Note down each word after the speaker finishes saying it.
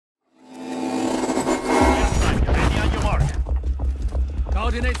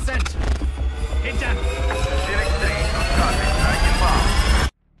Coordinate sent. Hit them. Receiving stage on target. Target bomb.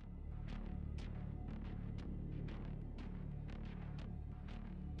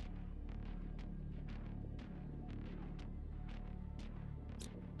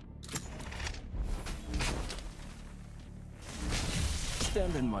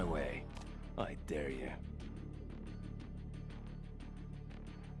 Stand in my way. I dare you.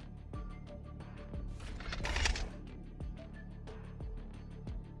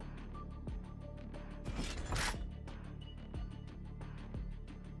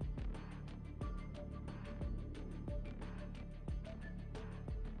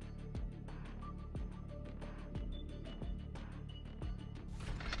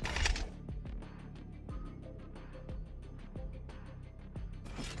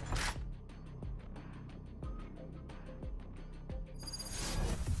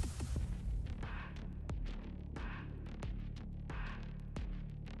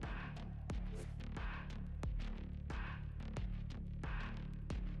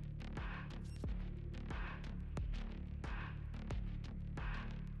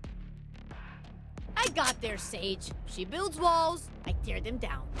 I got there, Sage. She builds walls, I tear them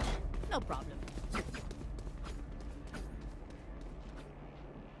down. No problem.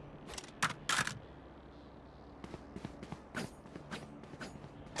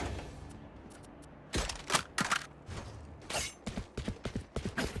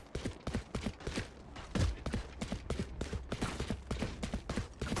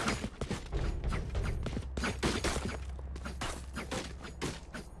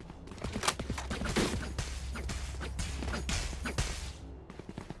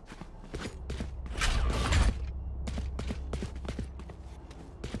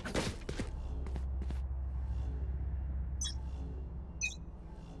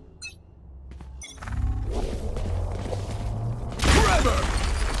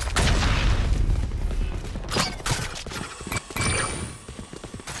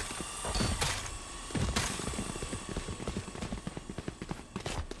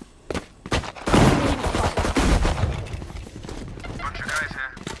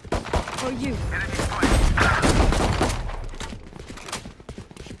 For you. Enemy point.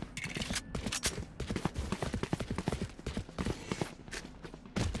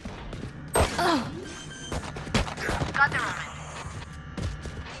 Got the moment.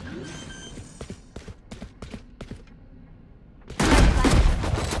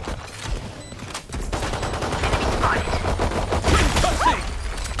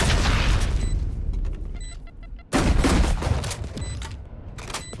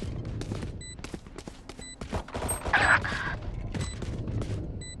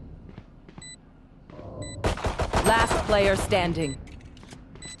 Last player standing.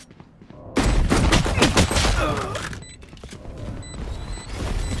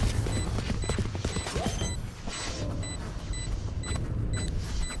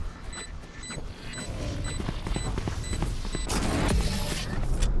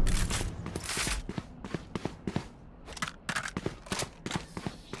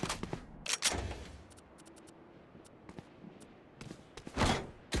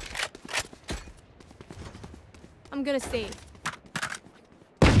 I'm gonna save.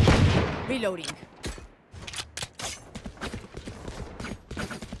 Reloading.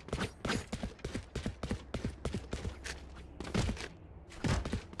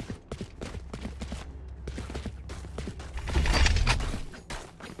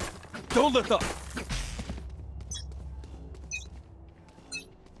 Don't let up!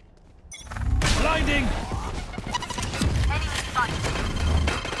 Blinding!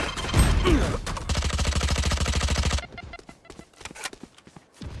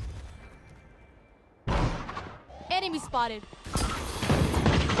 Enemy spotted.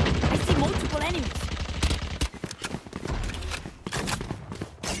 I see multiple enemies.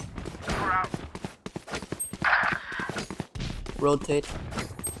 We're out. Rotate.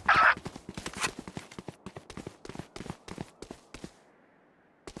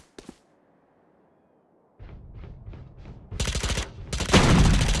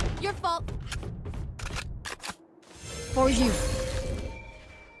 Your fault. For you.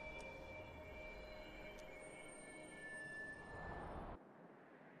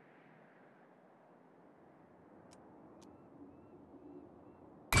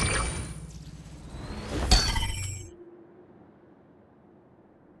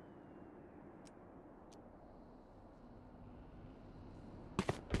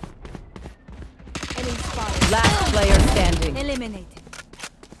 Enemy spotted. Last player standing. Eliminated.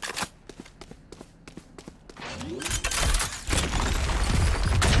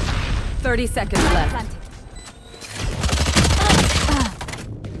 30 seconds left. Planted.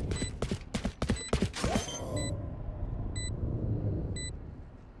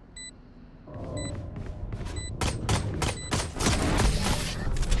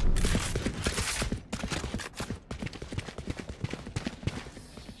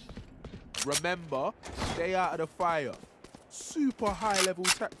 Remember, stay out of the fire. Super high level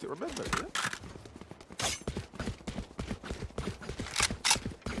tactic, remember, yeah?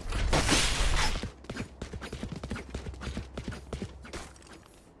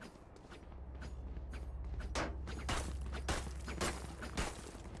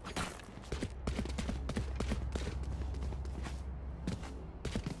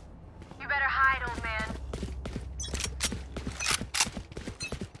 You better hide, old man.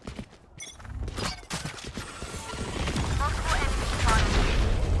 Multiple enemies spotted.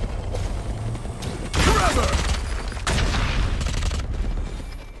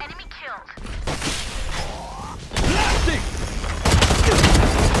 Enemy killed.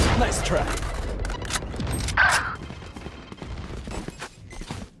 Nice try.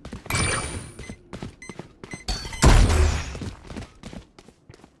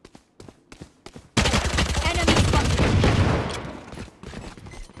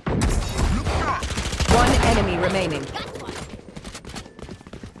 One enemy remaining.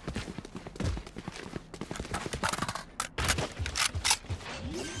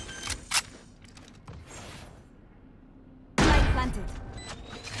 Light planted.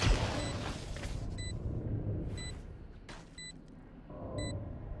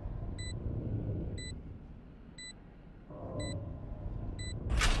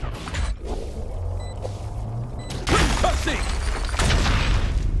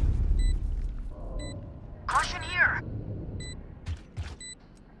 Caution here.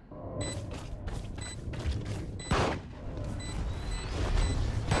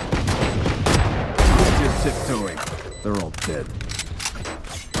 Just tiptoeing. They're all dead.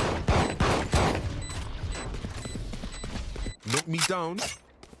 Knock me down,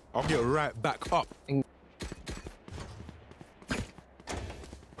 I'll get right back up.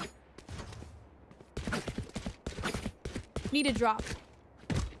 Need a drop.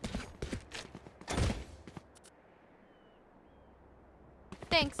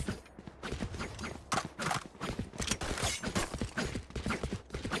 Thanks.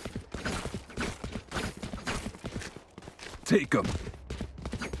 Take them.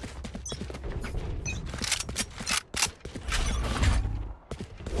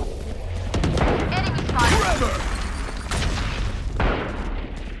 Enemy spotted.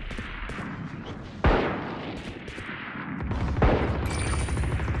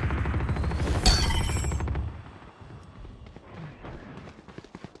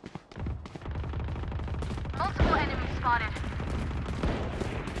 Multiple enemies spotted.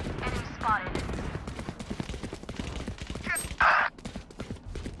 Enemy spotted.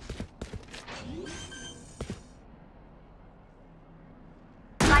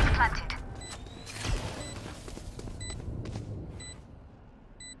 Light planted.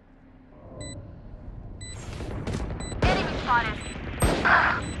 Enemy spotted.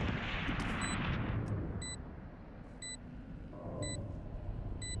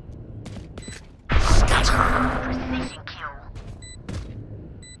 Precision kill.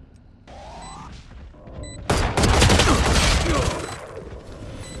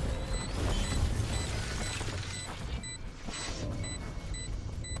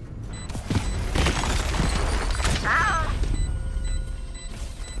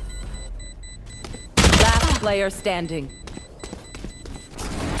 Last player standing.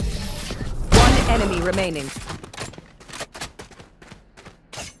 One enemy remaining.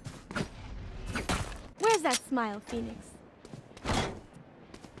 Where's that smile, Phoenix?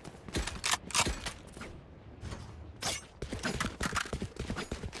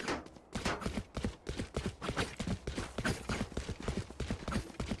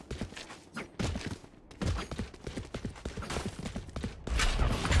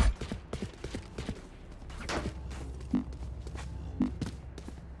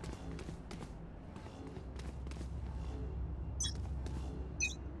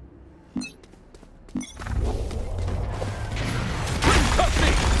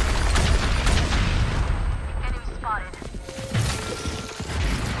 Enemy spotted.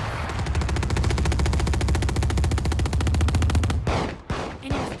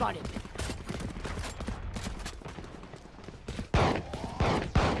 Enemy spotted.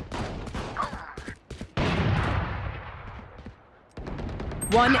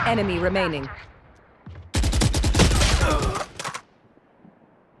 One enemy remaining.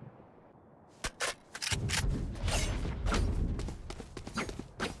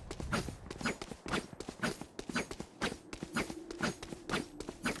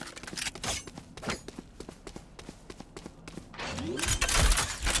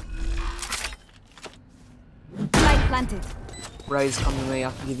 Light planted. Rise coming away,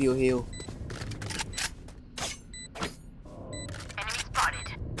 I can give you a heal. Enemy spotted.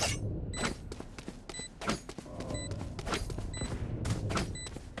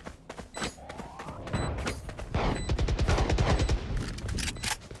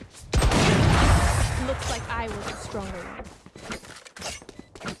 I was the stronger one.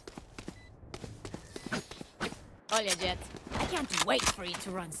 Olha, Jet. I can't wait for you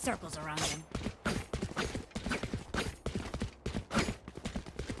to run circles around him.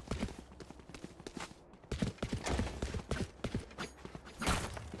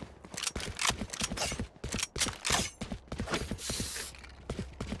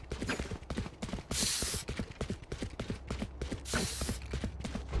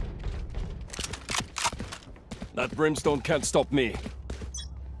 That brimstone can't stop me.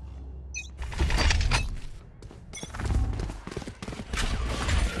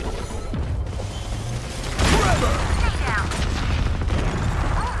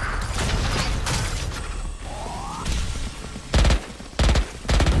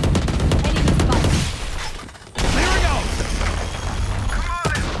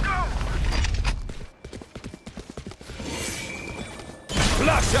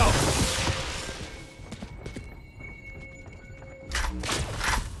 Flash out!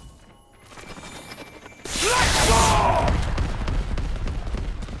 Let's go!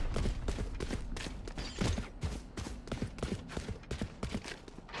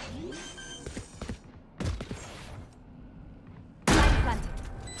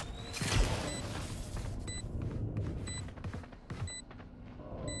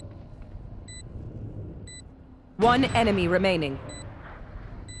 One enemy remaining.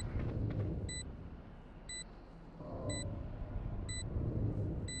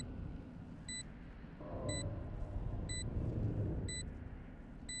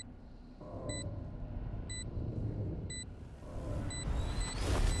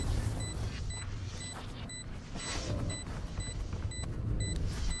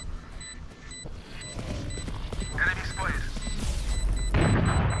 Enemy spotted.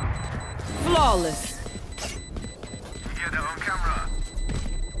 Flawless. Get that on camera.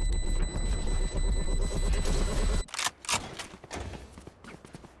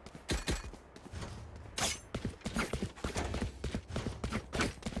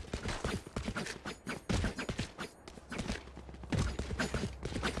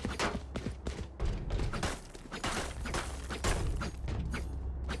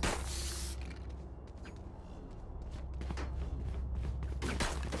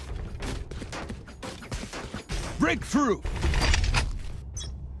 Breakthrough!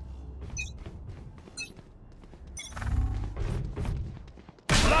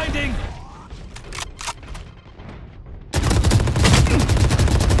 Blinding!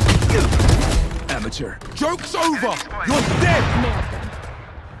 Amateur. Joke's over! You're dead!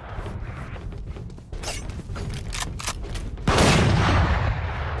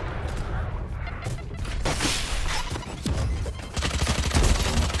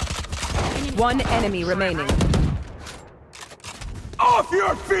 One enemy remaining. Off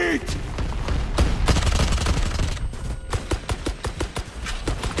your feet!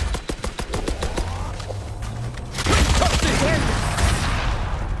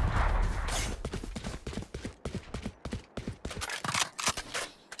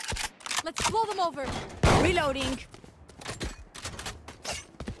 Let's blow them over. Reloading.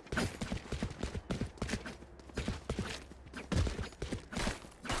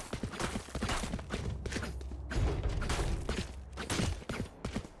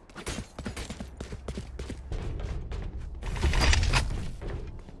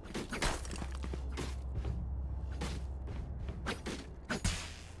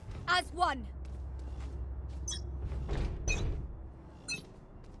 As one.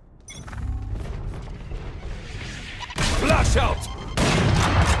 Flash out!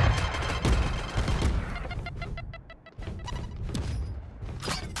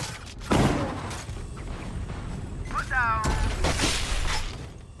 Put down.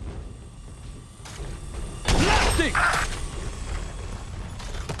 Blasting!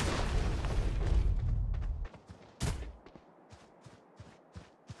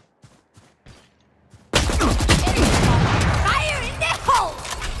 Fire in the hole!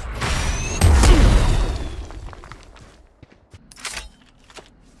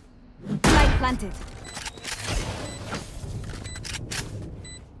 Light planted.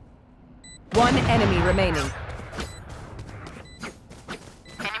 One enemy remaining.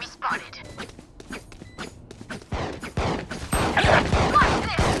 Enemy spotted.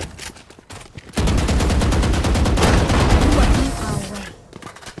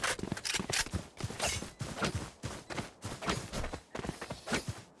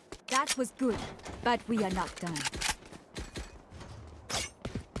 That was good, but we are not done.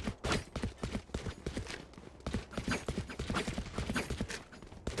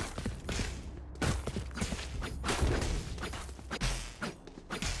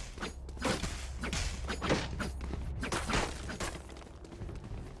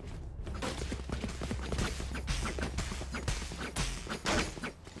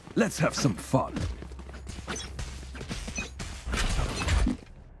 Let's have some fun.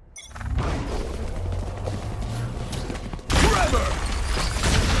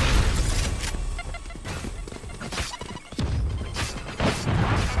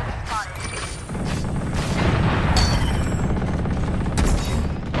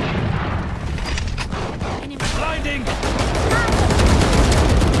 Blinding!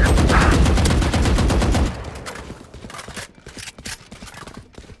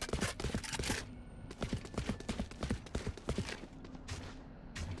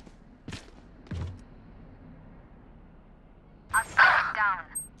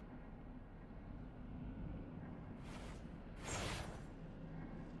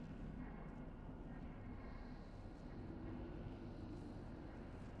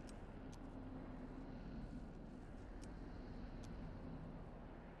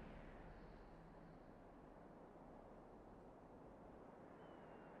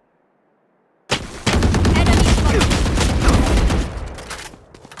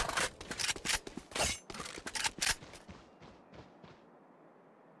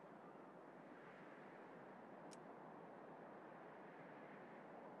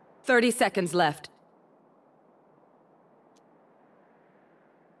 30 seconds left.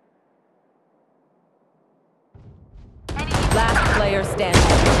 Last player standing.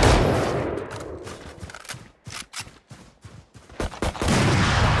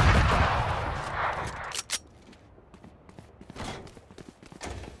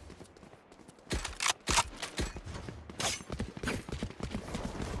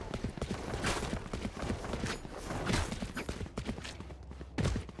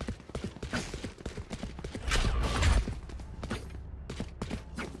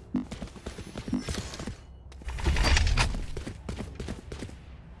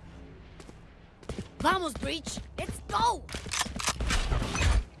 Vamos, Breach! Let's go!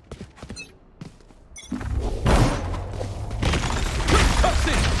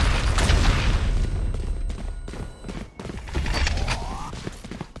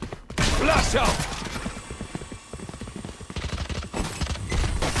 Flash out!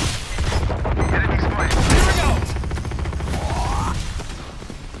 Enemy spotted. Clearing out!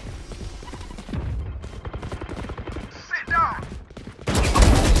 Sit down.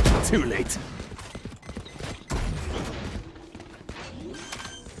 Too late.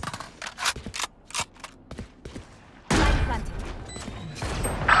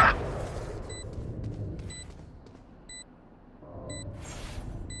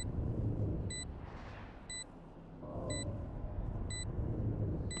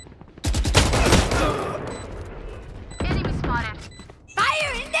 Enemy spotted.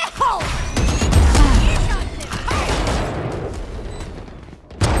 Fire in the hole!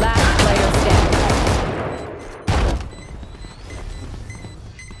 Last player standing.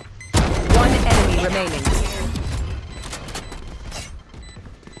 One enemy remaining.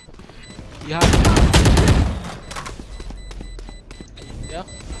 Yeah. Yeah.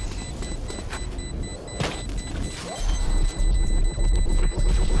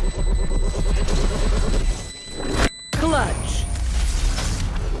 Clutch.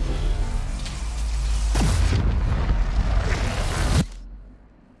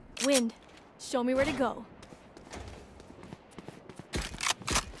 Wind, show me where to go.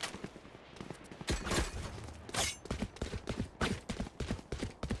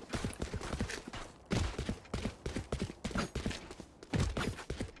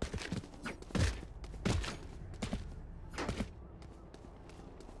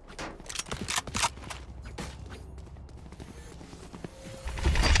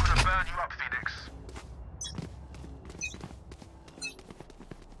 I'm gonna burn you up, Phoenix.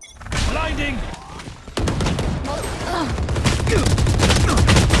 Blinding!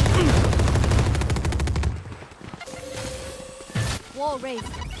 Wall raised.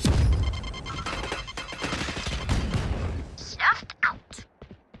 Snuffed out.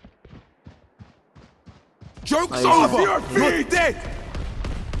 Joke's Nice. over! Your You're feet! dead!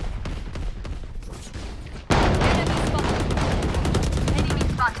 Enemy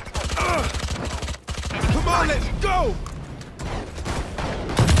spotted. Come on, let's go!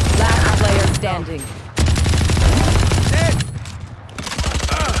 Last player standing. Dead!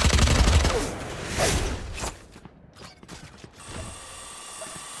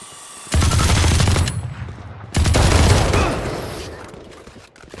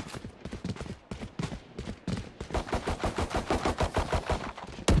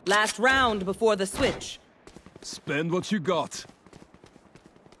 Last round before the switch. Spend what you got.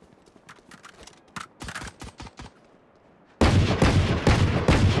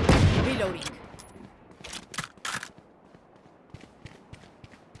 Reloading.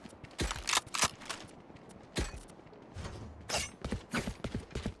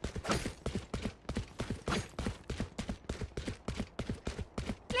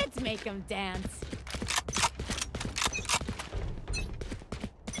 make them dance.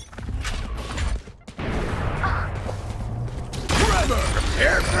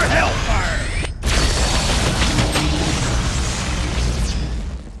 Prepare for hellfire!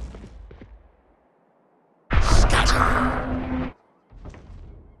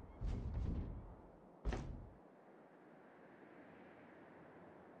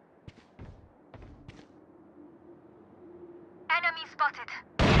 Enemy spotted.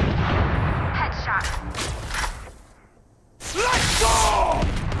 Headshot. Let's go!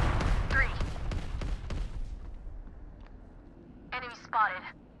 3. Enemy spotted.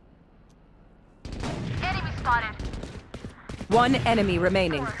 Enemy spotted. One enemy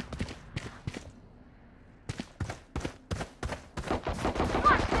remaining. 4.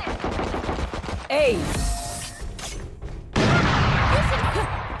 Watch this. Ace.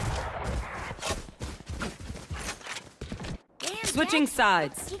 Switching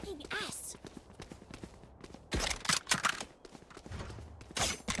sides. Kicking ass.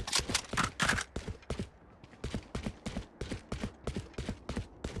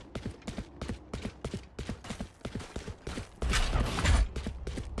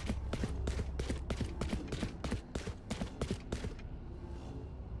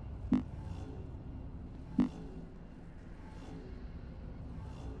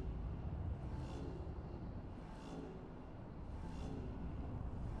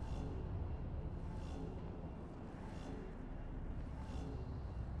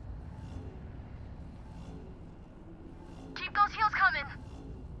 Keep those heels coming.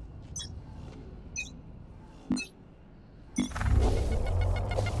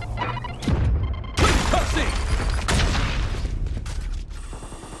 Cussing!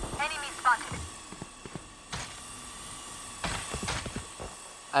 Enemy spotted.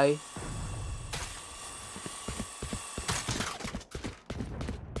 Ay.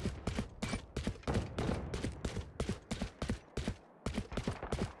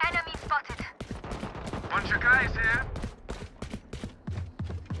 Enemy spotted. Bunch of guys here.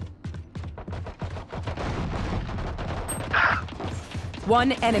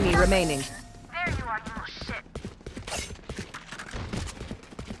 One enemy remaining. There you are, you little shit.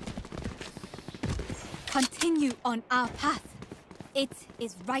 Continue on our path. It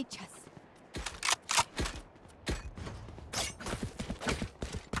is righteous.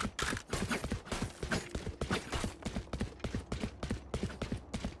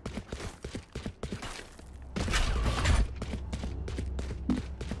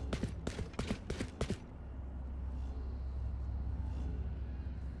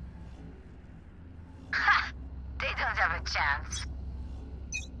 Ha! They don't have a chance.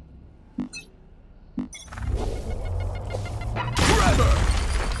 Trevor!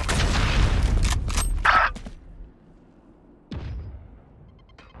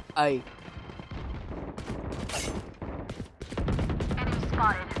 Ay. Enemy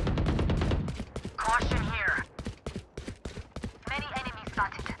spotted. Caution here. Many enemies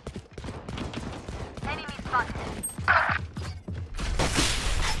spotted. Enemy spotted.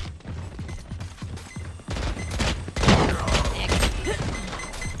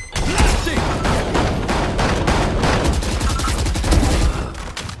 Blasting!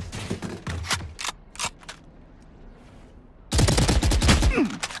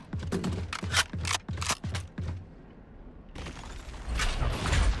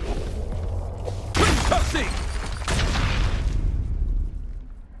 Cussing!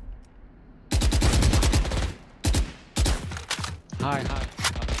 Hi.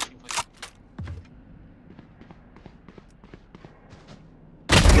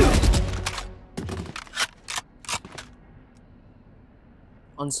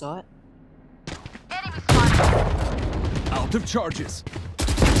 On site? Enemy spotted. Out of charges.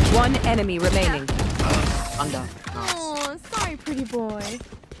 One enemy remaining. Under. Nice. Oh, sorry, pretty boy.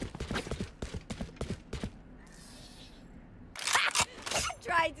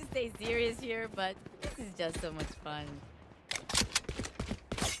 Tried to stay serious here, but this is just so much fun.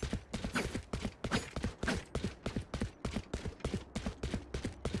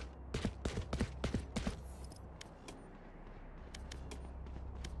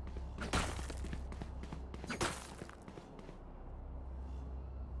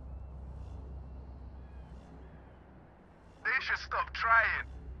 They should stop trying.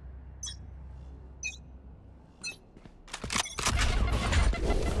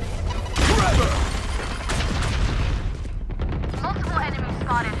 Trevor! Multiple enemies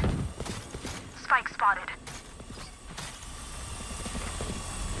spotted. Spike spotted.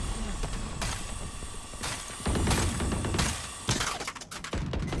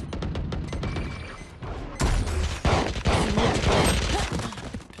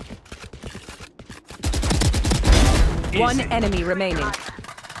 One enemy remaining.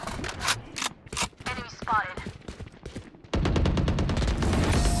 Enemy spotted.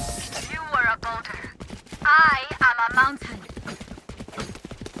 You were a boulder. I am a mountain.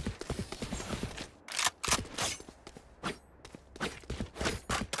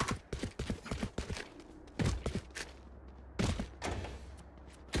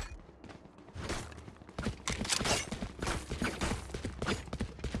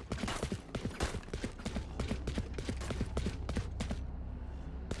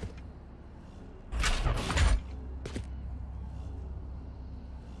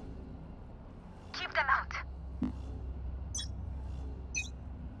 Keep them out.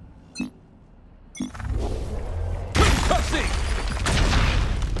 Concussing!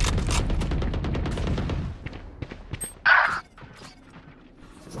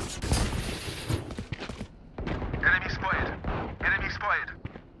 Enemy spotted. Enemy spotted.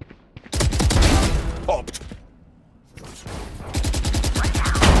 Popped!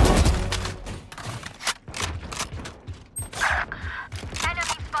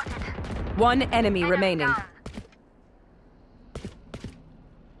 Enemy spotted. One enemy Enemy remaining. down.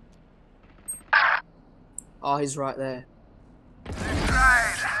 Oh, he's right there.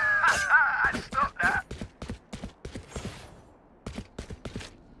 Right. Stop that.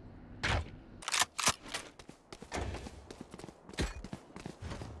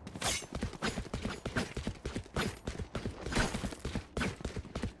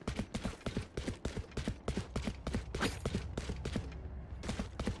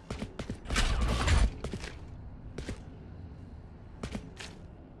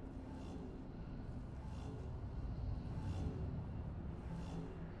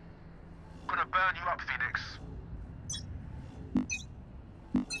 Gonna burn you up, Phoenix.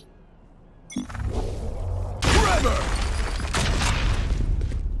 Trevor!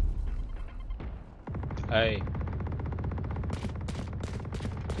 Hey.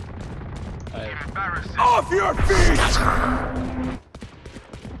 Hey. Embarrassing. Off your feet!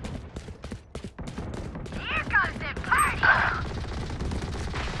 Here goes the party.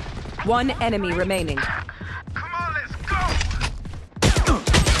 One enemy remaining. Come on, let's go.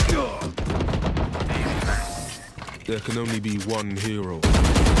 There can only be one hero.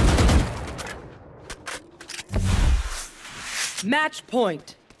 Match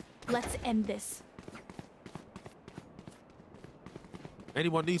point. Let's end this.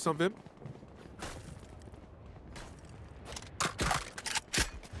 Anyone need something?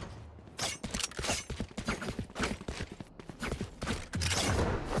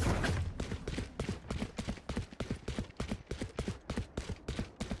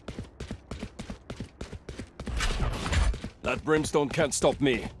 That brimstone can't stop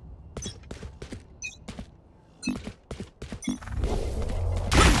me.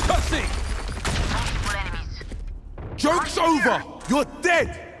 Concussing! Multiple enemies. Joke's over! You're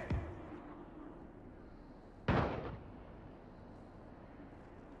dead!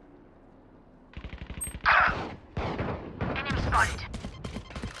 Enemy spotted.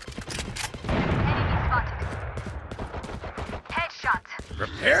 Enemy spotted. Headshot.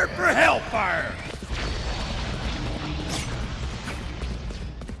 Prepare for hellfire!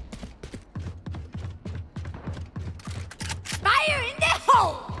 Fire in the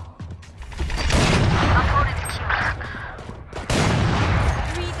hole! Opponent killed.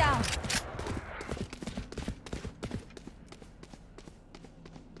 3 down.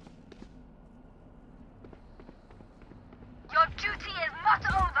 Your duty is not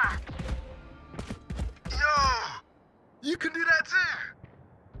over. Yo, you can do that too.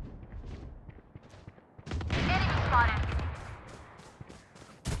 Enemy spotted.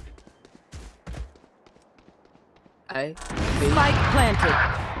 Hey. Spike planted.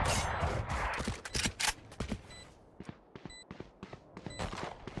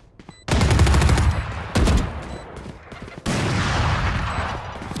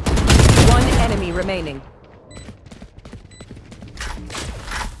 One enemy remaining.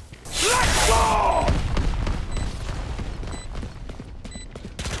 Let's go!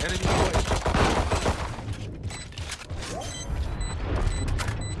 Enemy spotted.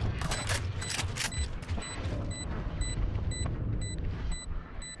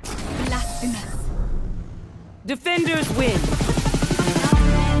 Blasphemous. Defenders win.